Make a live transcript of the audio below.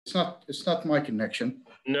It's not my connection.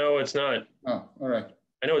 No, it's not. Oh, all right.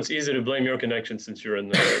 I know it's easy to blame your connection since you're in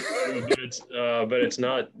there, but it's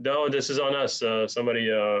not. No, this is on us. Somebody.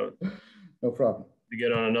 No problem. To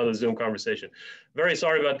get on another Zoom conversation. Very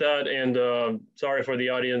sorry about that, and sorry for the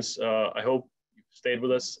audience. I hope you stayed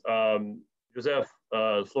with us. Joseph,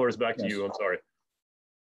 the floor is back to you. I'm sorry.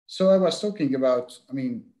 So I was talking about,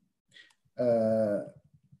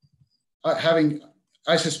 having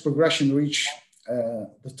ISIS progression reach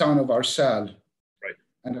the town of Arsal. Right.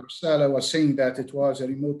 And Arsal, I was saying that it was a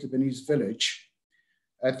remote Lebanese village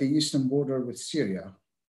at the eastern border with Syria.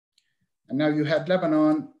 And now you had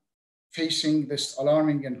Lebanon facing this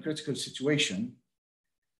alarming and critical situation.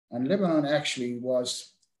 And Lebanon actually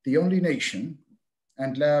was the only nation,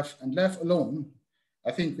 and LAF alone,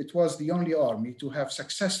 I think it was the only army to have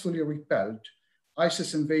successfully repelled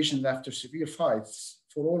ISIS invasion after severe fights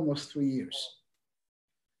for almost 3 years.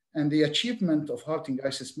 And the achievement of halting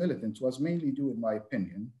ISIS militants was mainly due, in my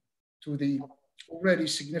opinion, to the already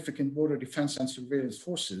significant border defense and surveillance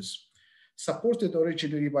forces supported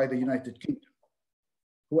originally by the United Kingdom,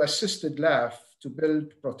 who assisted LAF to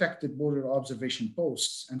build protected border observation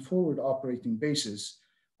posts and forward operating bases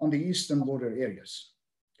on the eastern border areas.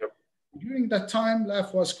 Yep. During that time,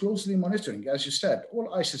 LAF was closely monitoring, as you said,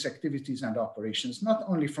 all ISIS activities and operations, not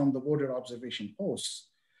only from the border observation posts,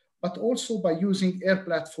 but also by using air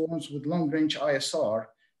platforms with long-range ISR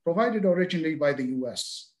provided originally by the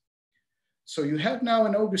US. So you have now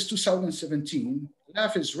in August 2017,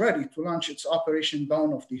 LAF is ready to launch its Operation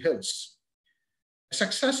Dawn of the Hills,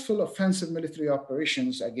 successful offensive military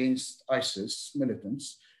operations against ISIS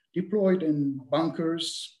militants deployed in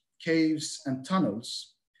bunkers, caves, and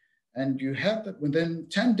tunnels. And you have that within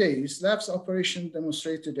 10 days, LAF's operation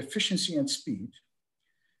demonstrated efficiency and speed,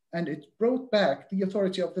 and it brought back the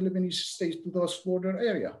authority of the Lebanese state to those border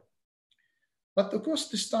area. But the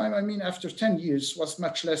cost this time, after 10 years, was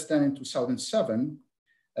much less than in 2007,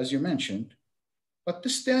 as you mentioned. But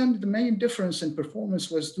this time, the main difference in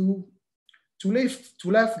performance was due to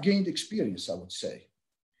LAF gained experience, I would say,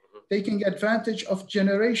 taking advantage of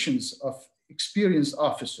generations of experienced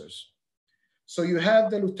officers. So you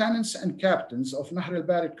have the lieutenants and captains of Nahr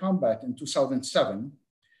al-Bared combat in 2007,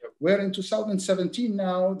 where in 2017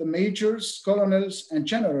 now, the majors, colonels, and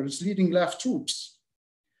generals leading LAF troops.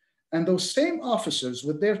 And those same officers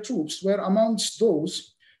with their troops were amongst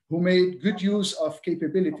those who made good use of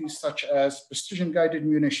capabilities such as precision-guided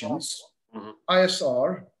munitions,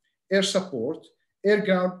 ISR, air support,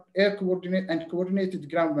 coordinated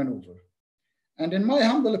ground maneuver. And in my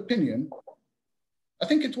humble opinion, I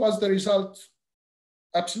think it was the result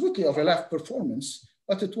absolutely of a LAF performance,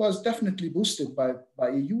 but it was definitely boosted by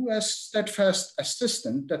a US steadfast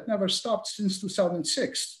assistance that never stopped since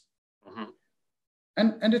 2006.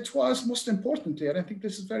 And it was, most importantly, and I think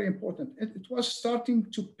this is very important, it was starting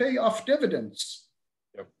to pay off dividends.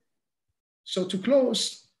 Yep. So to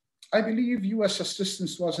close, I believe US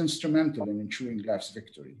assistance was instrumental in ensuring LAF's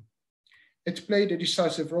victory. It played a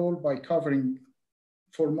decisive role by covering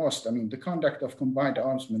foremost, the conduct of combined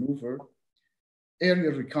arms maneuver,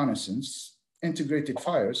 aerial reconnaissance, integrated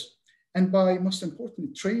fires, and by, most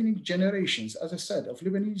importantly, training generations, as I said, of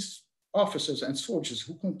Lebanese officers and soldiers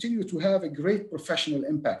who continue to have a great professional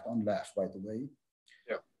impact on LAF, by the way.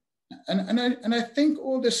 Yeah. And I think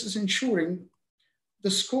all this is ensuring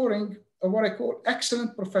the scoring of what I call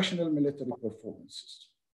excellent professional military performances.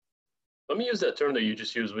 Let me use that term that you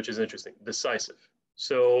just used, which is interesting, decisive.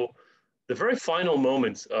 So the very final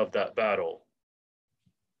moments of that battle,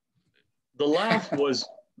 the LAF was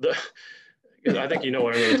I think you know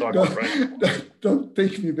what I'm going to talk about, right? Don't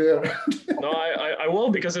take me there. No, I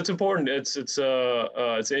will, because it's important. It's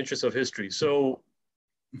the interest of history. So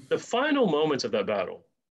the final moments of that battle,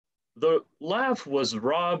 the LAF was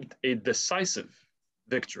robbed a decisive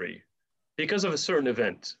victory because of a certain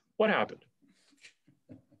event. What happened?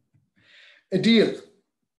 A deal.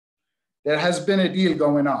 There has been a deal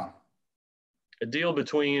going on. A deal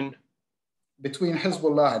between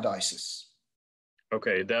Hezbollah and ISIS.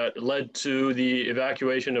 Okay, that led to the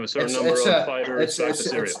evacuation of a certain number of fighters back to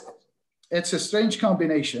Syria. It's a strange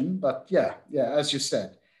combination, but yeah, as you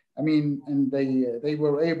said. And they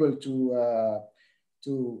were able to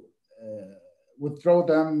withdraw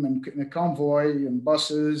them in a convoy and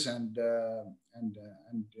buses, and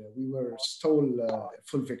we were stole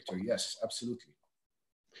full victory. Yes, absolutely.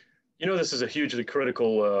 You know, this is a hugely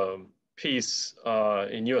critical piece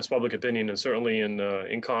in U.S. public opinion, and certainly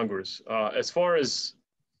in Congress. As far as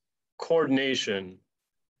coordination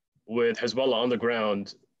with Hezbollah on the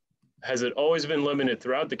ground, has it always been limited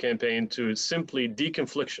throughout the campaign to simply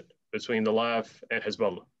deconfliction between the LAF and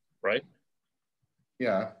Hezbollah, right?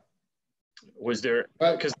 Yeah. Was there,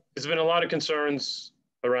 because there's been a lot of concerns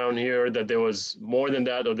around here that there was more than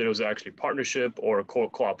that, or there was actually partnership or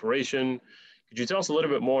cooperation. Could you tell us a little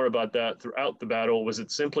bit more about that throughout the battle? Was it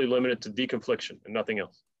simply limited to deconfliction and nothing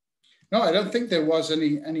else? No, I don't think there was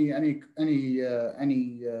any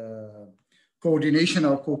coordination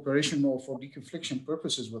or cooperation or for deconfliction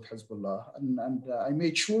purposes with Hezbollah, and I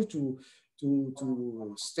made sure to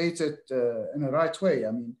state it in the right way.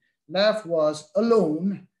 I mean, LAF was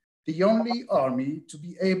alone the only army to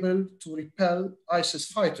be able to repel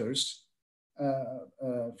ISIS fighters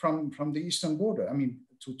from the eastern border. I mean,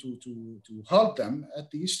 to halt them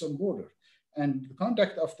at the eastern border. And the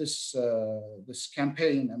conduct of this this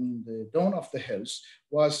campaign, I mean, the Dawn of the Hills,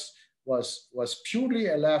 was purely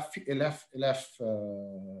a LAF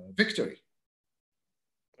victory.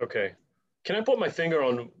 Okay. Can I put my finger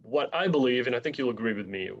on what I believe, and I think you'll agree with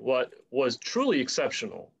me, what was truly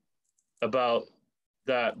exceptional about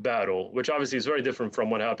that battle, which obviously is very different from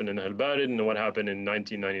what happened in Al Barid and what happened in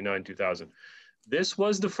 1999, 2000. This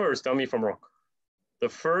was the first, tell me if I'm wrong, the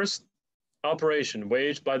first operation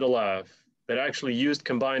waged by the LAF that actually used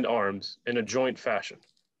combined arms in a joint fashion.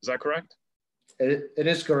 Is that correct? It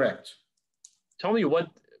is correct. Tell me what,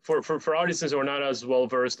 for audiences who are not as well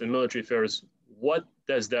versed in military affairs, what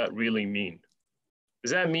does that really mean?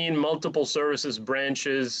 Does that mean multiple services,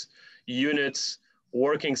 branches, units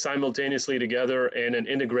working simultaneously together in an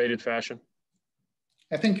integrated fashion?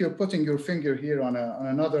 I think you're putting your finger here on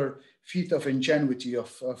another feat of ingenuity of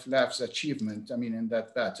LAF's achievement, I mean, in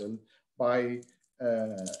that battle, by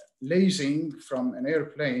lasing from an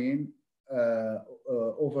airplane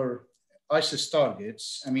over ISIS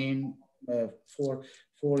targets. I mean, for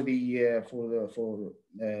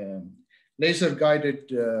laser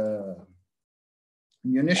guided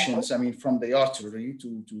munitions. I mean, from the artillery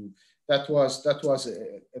to that was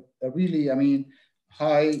a really, I mean,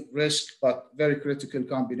 high risk but very critical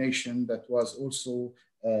combination that was also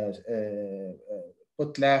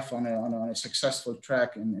put LAF on a successful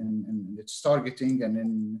track in its targeting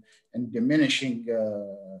and in diminishing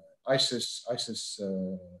ISIS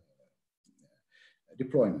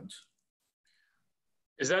deployment.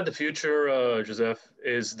 Is that the future, Joseph?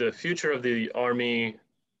 Is the future of the Army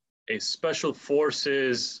a special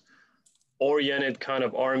forces oriented kind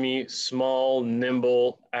of army, small,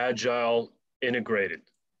 nimble, agile, integrated?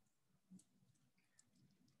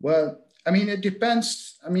 Well, I mean, it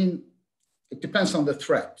depends. I mean, it depends on the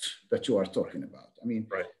threat that you are talking about. I mean,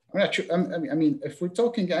 right. I'm not sure, I mean, if we're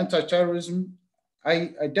talking anti-terrorism,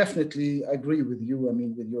 I definitely agree with you. I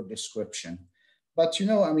mean, with your description. But, you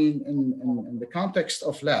know, I mean, in the context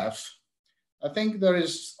of LAF, I think there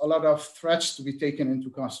is a lot of threats to be taken into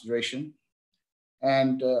consideration.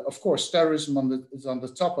 And of course, terrorism is on the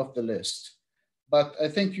top of the list. But I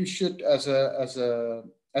think you should, as a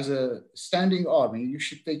standing army, you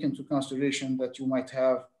should take into consideration that you might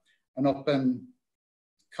have an open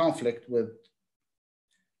conflict with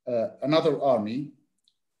another army.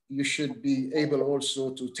 You should be able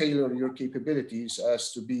also to tailor your capabilities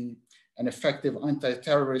as to be an effective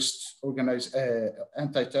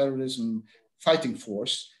anti-terrorism fighting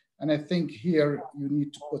force. And I think here you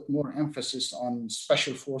need to put more emphasis on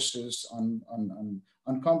special forces, on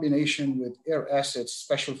combination with air assets,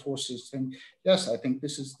 special forces thing. Yes, I think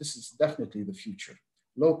this is definitely the future.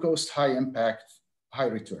 Low cost, high impact, high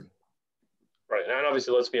return. Right, and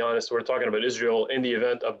obviously, let's be honest, we're talking about Israel in the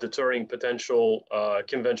event of deterring potential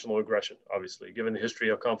conventional aggression, obviously, given the history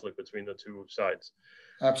of conflict between the two sides.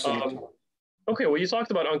 Absolutely. Okay, well, you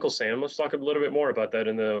talked about Uncle Sam. Let's talk a little bit more about that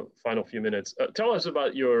in the final few minutes. Tell us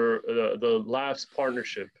about your the LAF's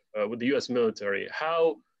partnership with the U.S. military.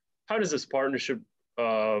 How does this partnership,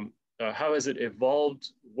 how has it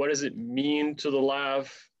evolved? What does it mean to the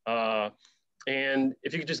LAF? And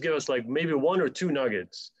if you could just give us like maybe one or two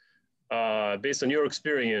nuggets based on your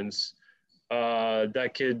experience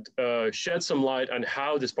that could shed some light on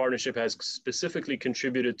how this partnership has specifically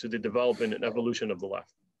contributed to the development and evolution of the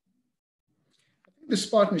LAF. This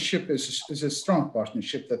partnership is a strong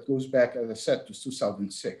partnership that goes back, as I said, to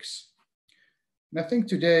 2006. And I think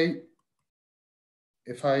today,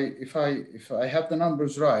 if I have the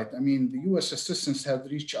numbers right, I mean, the US assistance has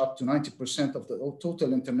reached up to 90% of the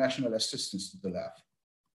total international assistance to the LAF.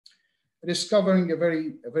 It is covering a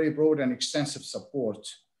very broad and extensive support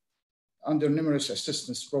under numerous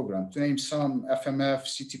assistance programs, to name some: FMF,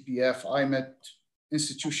 CTPF, IMET,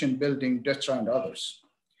 institution building, DETRA, and others.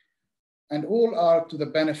 And all are to the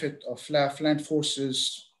benefit of LAF, land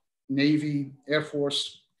forces, Navy, Air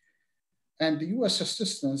Force. And the US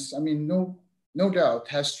assistance, I mean, no doubt,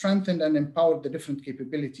 has strengthened and empowered the different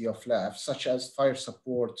capability of LAF, such as fire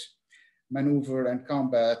support, maneuver and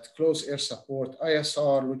combat, close air support,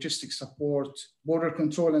 ISR, logistic support, border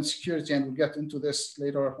control and security, and we'll get into this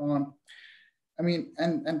later on. I mean,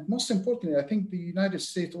 and most importantly, I think the United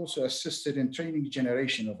States also assisted in training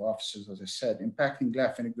generation of officers, as I said, impacting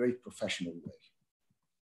LAF in a great professional way.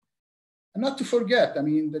 And not to forget, I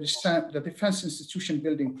mean, the Defense Institution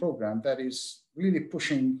Building Program that is really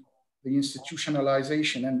pushing the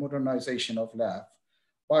institutionalization and modernization of LAF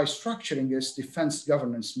by structuring its defense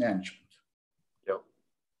governance management. Yep.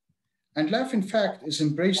 And LAF, in fact, is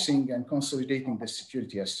embracing and consolidating the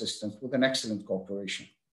security assistance with an excellent cooperation.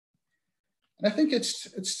 And I think it's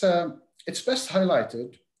best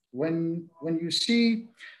highlighted when you see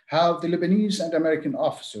how the Lebanese and American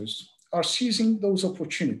officers are seizing those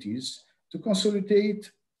opportunities to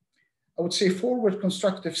consolidate, I would say, forward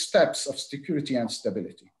constructive steps of security and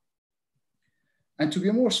stability. And to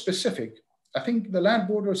be more specific, I think the Land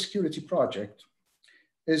Border Security Project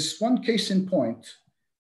is one case in point.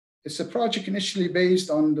 It's a project initially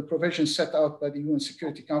based on the provisions set out by the UN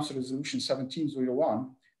Security Council Resolution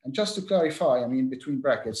 1701. And just to clarify, I mean, between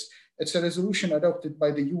brackets, it's a resolution adopted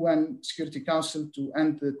by the UN Security Council to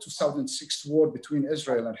end the 2006 war between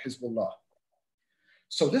Israel and Hezbollah.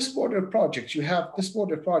 So this border project, you have this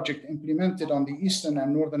border project implemented on the eastern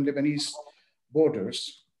and northern Lebanese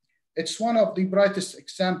borders. It's one of the brightest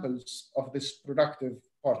examples of this productive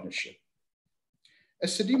partnership.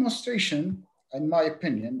 It's a demonstration, in my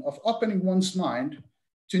opinion, of opening one's mind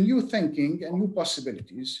to new thinking and new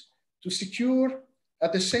possibilities to secure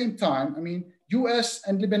at the same time, I mean, US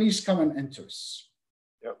and Lebanese common interests.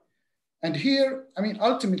 Yep. And here, I mean,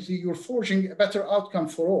 ultimately, you're forging a better outcome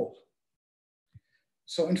for all.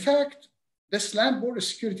 So in fact, this Land Border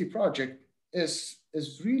Security Project is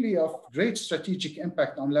really of great strategic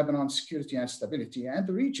impact on Lebanon's security and stability and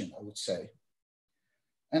the region, I would say.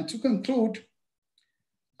 And to conclude,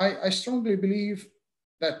 I strongly believe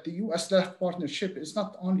that the US-LAF partnership is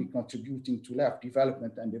not only contributing to LAF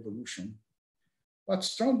development and evolution, but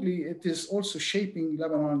strongly it is also shaping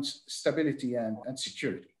Lebanon's stability and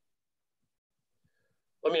security.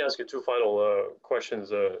 Let me ask you two final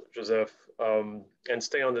questions, Joseph, and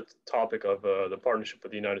stay on the topic of the partnership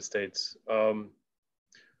with the United States.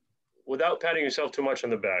 Without patting yourself too much on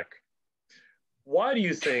the back, why do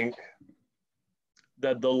you think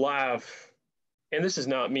that the LAF, and this is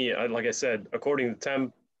not me, like I said, according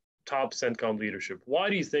to top CENTCOM leadership, why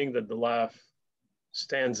do you think that the LAF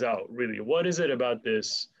stands out, really? What is it about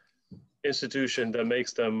this institution that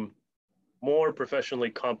makes them more professionally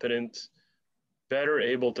competent, better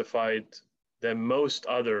able to fight than most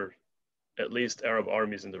other, at least Arab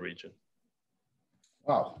armies in the region?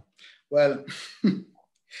 Wow. Well,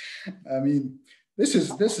 I mean, this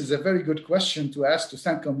is a very good question to ask to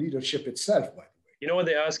CENTCOM leadership itself, by the way. You know what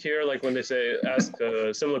they ask here, like when they say, ask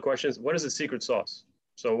similar questions, what is the secret sauce?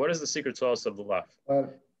 So what is the secret sauce of the LAF?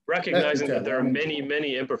 Recognizing that there are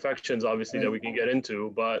many imperfections, obviously, that we can get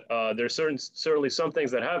into, but there's certainly some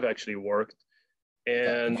things that have actually worked.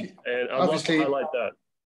 And I'd love to highlight that.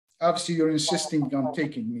 Obviously, you're insisting on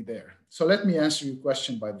taking me there. So let me answer your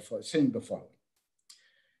question by saying the following.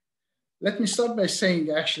 Let me start by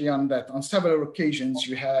saying actually on several occasions,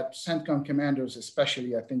 you had CENTCOM commanders,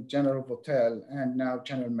 especially I think General Votel and now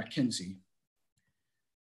General McKenzie.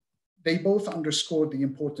 They both underscored the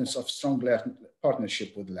importance of strong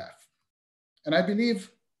partnership with LAF. And I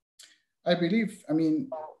believe, I mean,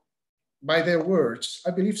 by their words,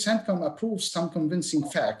 I believe CENTCOM approves some convincing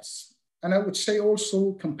facts, and I would say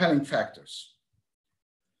also compelling factors.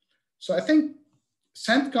 So I think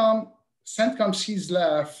CENTCOM sees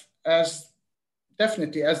LAF as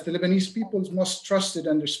definitely as the Lebanese people's most trusted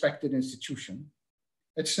and respected institution.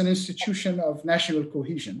 It's an institution of national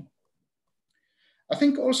cohesion. I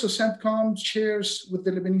think also CENTCOM shares with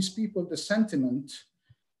the Lebanese people the sentiment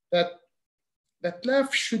that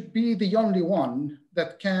LAF should be the only one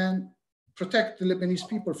that can protect the Lebanese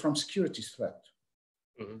people from security threat.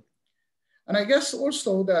 Mm-hmm. And I guess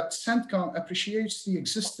also that CENTCOM appreciates the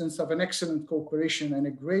existence of an excellent cooperation and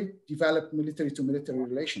a great developed military-to-military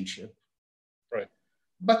relationship. Right.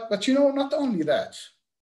 But you know, not only that,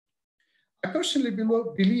 I personally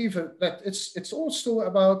believe that it's also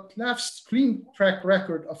about LAF's clean track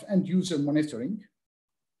record of end-user monitoring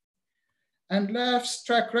and LAF's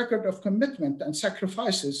track record of commitment and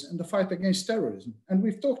sacrifices in the fight against terrorism. And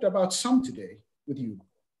we've talked about some today with you.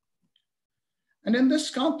 And in this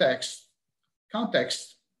context,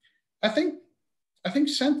 I think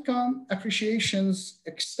CENTCOM appreciations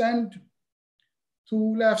extend to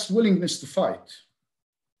LAF's willingness to fight.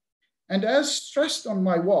 And as stressed on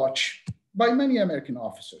my watch by many American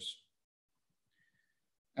officers,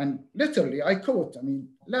 And literally, I quote, I mean,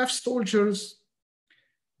 LAF soldiers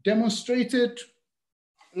demonstrated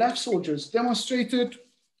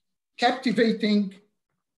captivating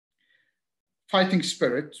fighting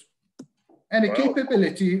spirit and a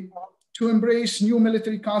capability to embrace new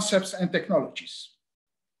military concepts and technologies.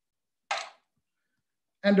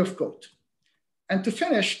 End of quote. And to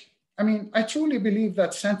finish, I mean, I truly believe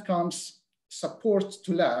that CENTCOM's support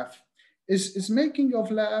to LAF is making of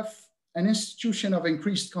LAF an institution of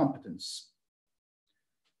increased competence,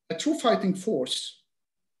 a true fighting force,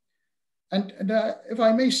 and if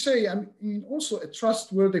I may say, I mean, also a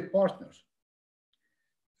trustworthy partner.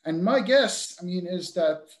 And my guess, I mean, is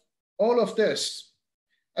that all of this,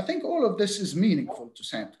 I think all of this is meaningful to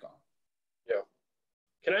CENTCOM. Yeah.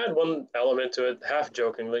 Can I add one element to it, half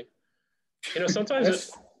jokingly? You know, sometimes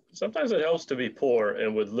Yes. sometimes it helps to be poor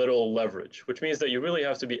and with little leverage, which means that you really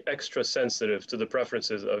have to be extra sensitive to the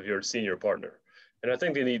preferences of your senior partner. And I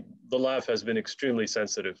think the LAF has been extremely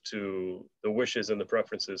sensitive to the wishes and the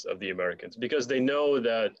preferences of the Americans, because they know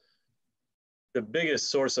that the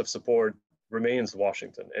biggest source of support remains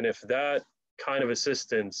Washington. And if that kind of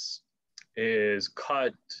assistance is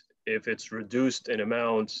cut, if it's reduced in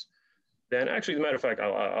amounts, then actually, as a matter of fact,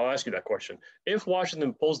 I'll ask you that question. If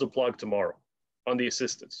Washington pulls the plug tomorrow on the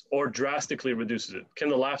assistance or drastically reduces it, can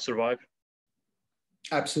the LAF survive?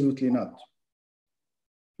 Absolutely not.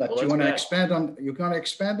 But Well, you want to expand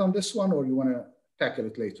on this one, or you want to tackle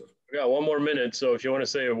it later? We got 1 more minute, so if you want to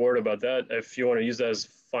say a word about that, if you want to use that as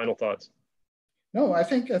final thoughts. No, I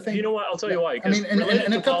think. You know what? I'll tell you why. I mean,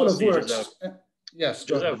 in a couple of words. Joseph, yes,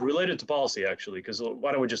 Joseph, related to policy, actually, because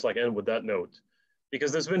why don't we just end with that note?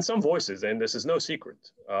 Because there's been some voices, and this is no secret.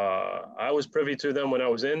 I was privy to them when I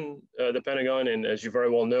was in the Pentagon, and as you very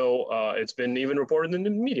well know, it's been even reported in the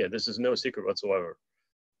media. This is no secret whatsoever.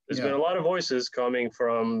 There's been a lot of voices coming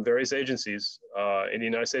from various agencies in the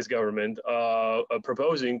United States government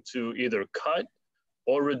proposing to either cut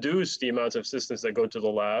or reduce the amounts of assistance that go to the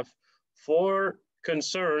LAF for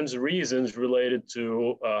concerns, reasons related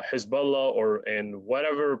to Hezbollah and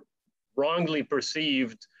whatever wrongly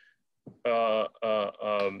perceived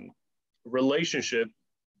relationship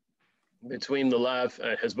between the LAF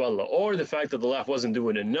and Hezbollah, or the fact that the LAF wasn't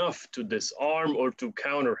doing enough to disarm or to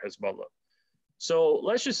counter Hezbollah. So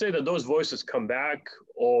let's just say that those voices come back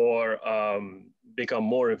or become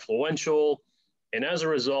more influential, and as a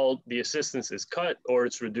result, the assistance is cut or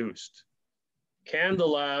it's reduced. Can the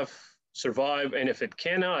LAF survive? And if it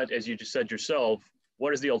cannot, as you just said yourself,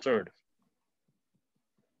 what is the alternative?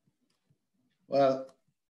 Well,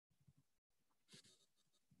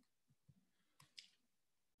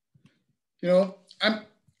 you know, I'm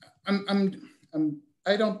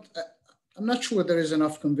not sure there is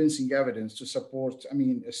enough convincing evidence to support, I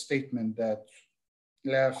mean, a statement that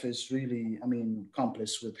LAF is really, I mean,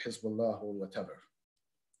 complice with Hezbollah or whatever.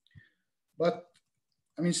 But,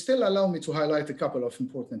 I mean, still allow me to highlight a couple of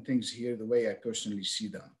important things here, the way I personally see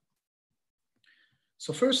them.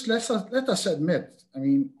 So first, let us admit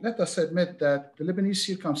that the Lebanese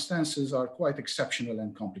circumstances are quite exceptional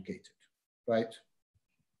and complicated, right?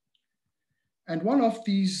 And one of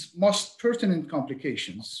these most pertinent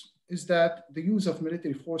complications is that the use of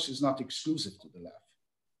military force is not exclusive to the LAF.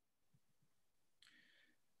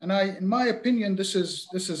 And in my opinion, this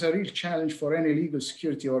is a real challenge for any legal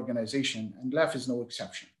security organization, and LAF is no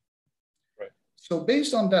exception. Right. So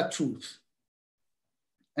based on that truth,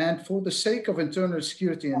 and for the sake of internal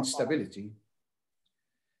security and stability,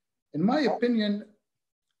 in my opinion,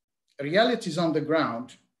 realities on the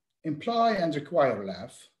ground imply and require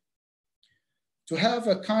LAF to have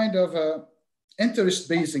a kind of a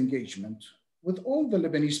interest-based engagement with all the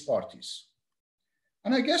Lebanese parties.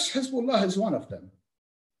 And I guess Hezbollah is one of them.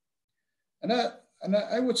 And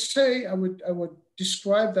I would say, I would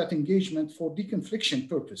describe that engagement for deconfliction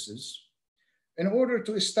purposes in order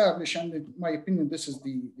to establish, and in my opinion, this is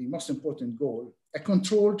the most important goal, a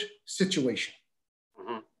controlled situation.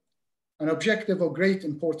 Mm-hmm. An objective of great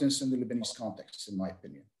importance in the Lebanese context, in my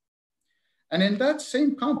opinion. And in that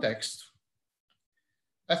same context,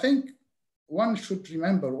 I think one should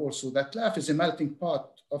remember also that LAF is a melting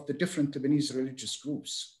pot of the different Lebanese religious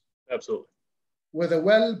groups. Absolutely. With a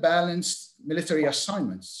well-balanced military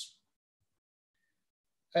assignments.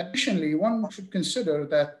 Additionally, one should consider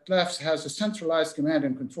that LAF has a centralized command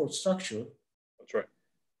and control structure. That's right.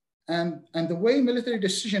 And the way military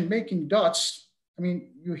decision-making dots, I mean,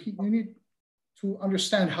 you need to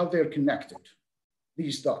understand how they're connected,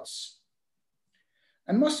 these dots.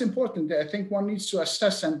 And most importantly, I think one needs to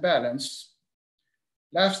assess and balance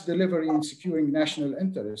LAF's delivery in securing national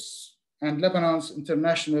interests and Lebanon's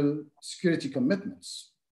international security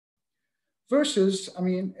commitments. versus,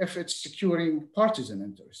 if it's securing partisan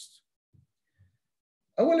interest.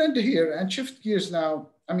 I will end here and shift gears now,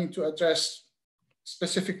 to address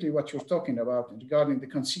specifically what you're talking about regarding the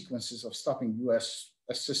consequences of stopping US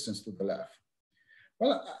assistance to the LAF.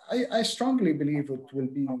 Well, I strongly believe it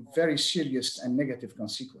will be very serious and negative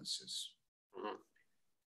consequences.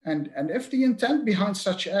 And if the intent behind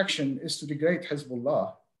such action is to degrade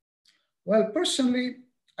Hezbollah, well, personally,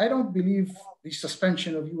 I don't believe the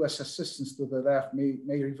suspension of US assistance to the LAF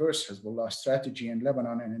may reverse Hezbollah's strategy in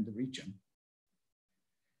Lebanon and in the region.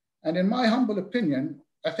 And in my humble opinion,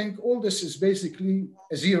 I think all this is basically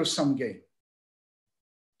a zero-sum game.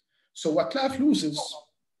 So what LAF loses,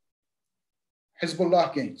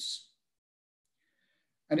 Hezbollah gains.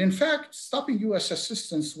 And in fact, stopping US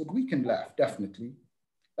assistance would weaken LAF, definitely.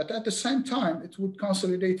 But at the same time, it would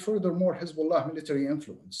consolidate furthermore Hezbollah military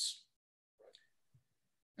influence.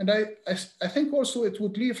 And I think also it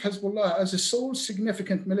would leave Hezbollah as a sole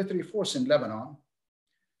significant military force in Lebanon,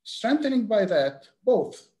 strengthening by that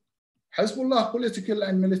both Hezbollah political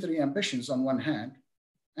and military ambitions on one hand,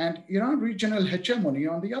 and Iran regional hegemony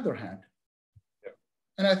on the other hand. Yeah.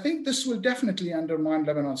 And I think this will definitely undermine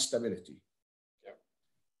Lebanon's stability. Yeah.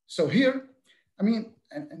 So here, in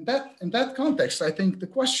that context, I think the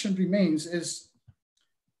question remains is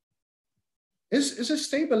a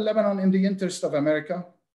stable Lebanon in the interest of America?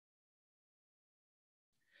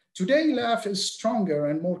 Today, LAF is stronger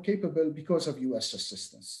and more capable because of US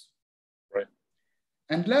assistance. Right.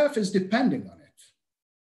 And LAF is depending on it.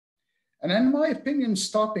 And in my opinion,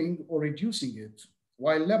 stopping or reducing it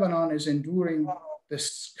while Lebanon is enduring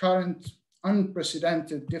this current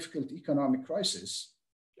unprecedented difficult economic crisis,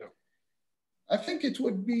 I think it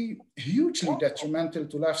would be hugely detrimental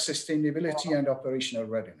to LAF's sustainability and operational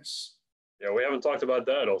readiness. Yeah, we haven't talked about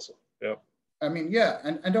that also. Yeah.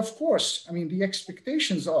 And of course, the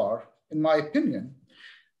expectations are, in my opinion,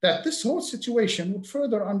 that this whole situation would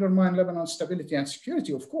further undermine Lebanon's stability and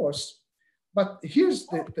security, of course. But here's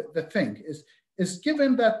the thing, is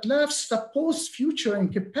given that LAF's supposed future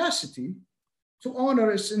incapacity to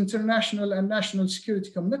honor its international and national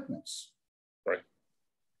security commitments. Right.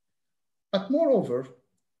 But moreover,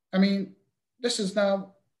 this is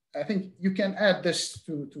now, I think you can add this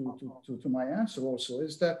to my answer also,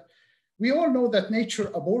 is that we all know that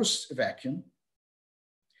nature abhors a vacuum.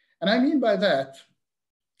 And I mean by that,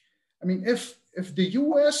 if the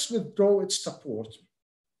US withdraw its support,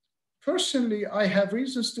 personally, I have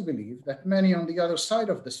reasons to believe that many on the other side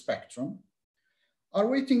of the spectrum are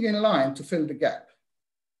waiting in line to fill the gap.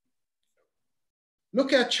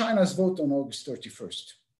 Look at China's vote on August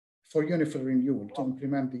 31st for unified renewal to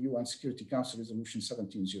implement the UN Security Council Resolution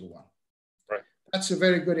 1701. Right. That's a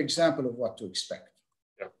very good example of what to expect.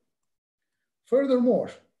 Yeah.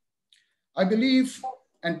 Furthermore, I believe,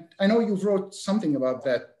 and I know you've wrote something about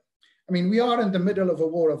that, we are in the middle of a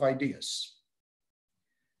war of ideas.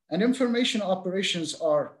 And information operations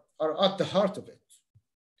are at the heart of it.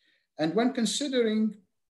 And when considering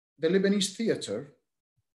the Lebanese theater,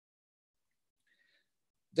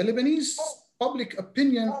 the Lebanese public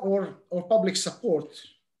opinion or public support,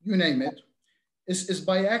 you name it, is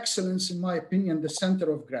by excellence, in my opinion, the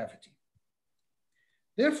center of gravity.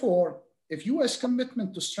 Therefore, if US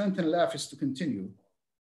commitment to strengthen LAF is to continue,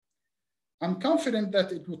 I'm confident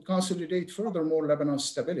that it would consolidate furthermore Lebanon's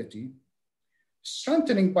stability,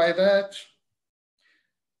 strengthening by that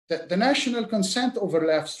the national consent over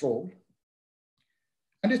LAF's role,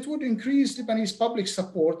 and it would increase Lebanese public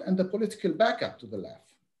support and the political backup to the LAF.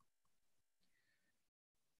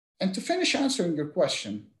 And to finish answering your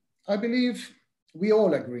question, I believe we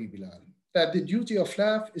all agree, Bilal, that the duty of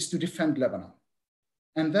LAF is to defend Lebanon.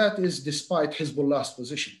 And that is despite Hezbollah's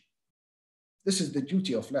position. This is the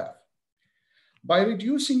duty of LAF. By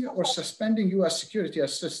reducing or suspending US security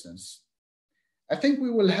assistance, I think we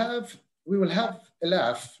will have a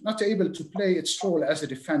LAF not able to play its role as a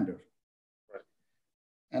defender. Right.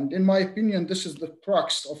 And in my opinion, this is the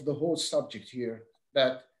crux of the whole subject here,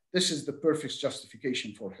 that this is the perfect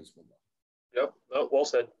justification for Hezbollah. Yep, oh, well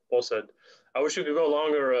said, well said. I wish we could go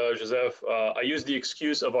longer, Joseph. I used the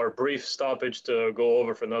excuse of our brief stoppage to go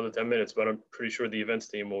over for another 10 minutes, but I'm pretty sure the events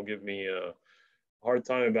team will give me a hard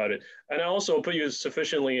time about it. And I also put you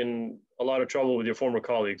sufficiently in a lot of trouble with your former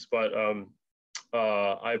colleagues, but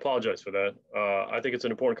I apologize for that. I think it's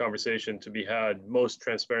an important conversation to be had most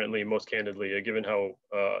transparently, most candidly, given how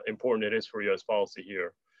important it is for US policy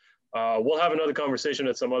here. We'll have another conversation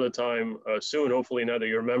at some other time soon, hopefully now that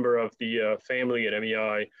you're a member of the family at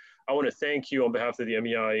MEI. I want to thank you on behalf of the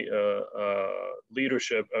MEI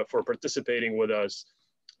leadership for participating with us.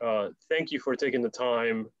 Thank you for taking the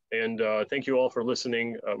time, and thank you all for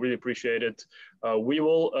listening. Really appreciate it. We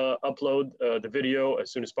will upload the video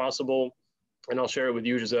as soon as possible, and I'll share it with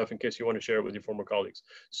you, Joseph, in case you want to share it with your former colleagues.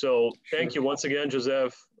 So thank you once again,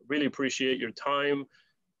 Joseph. Really appreciate your time,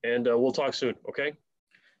 and we'll talk soon, okay?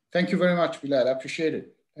 Thank you very much, Bilal. I appreciate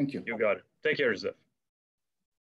it. Thank you. You got it. Take care, Joseph.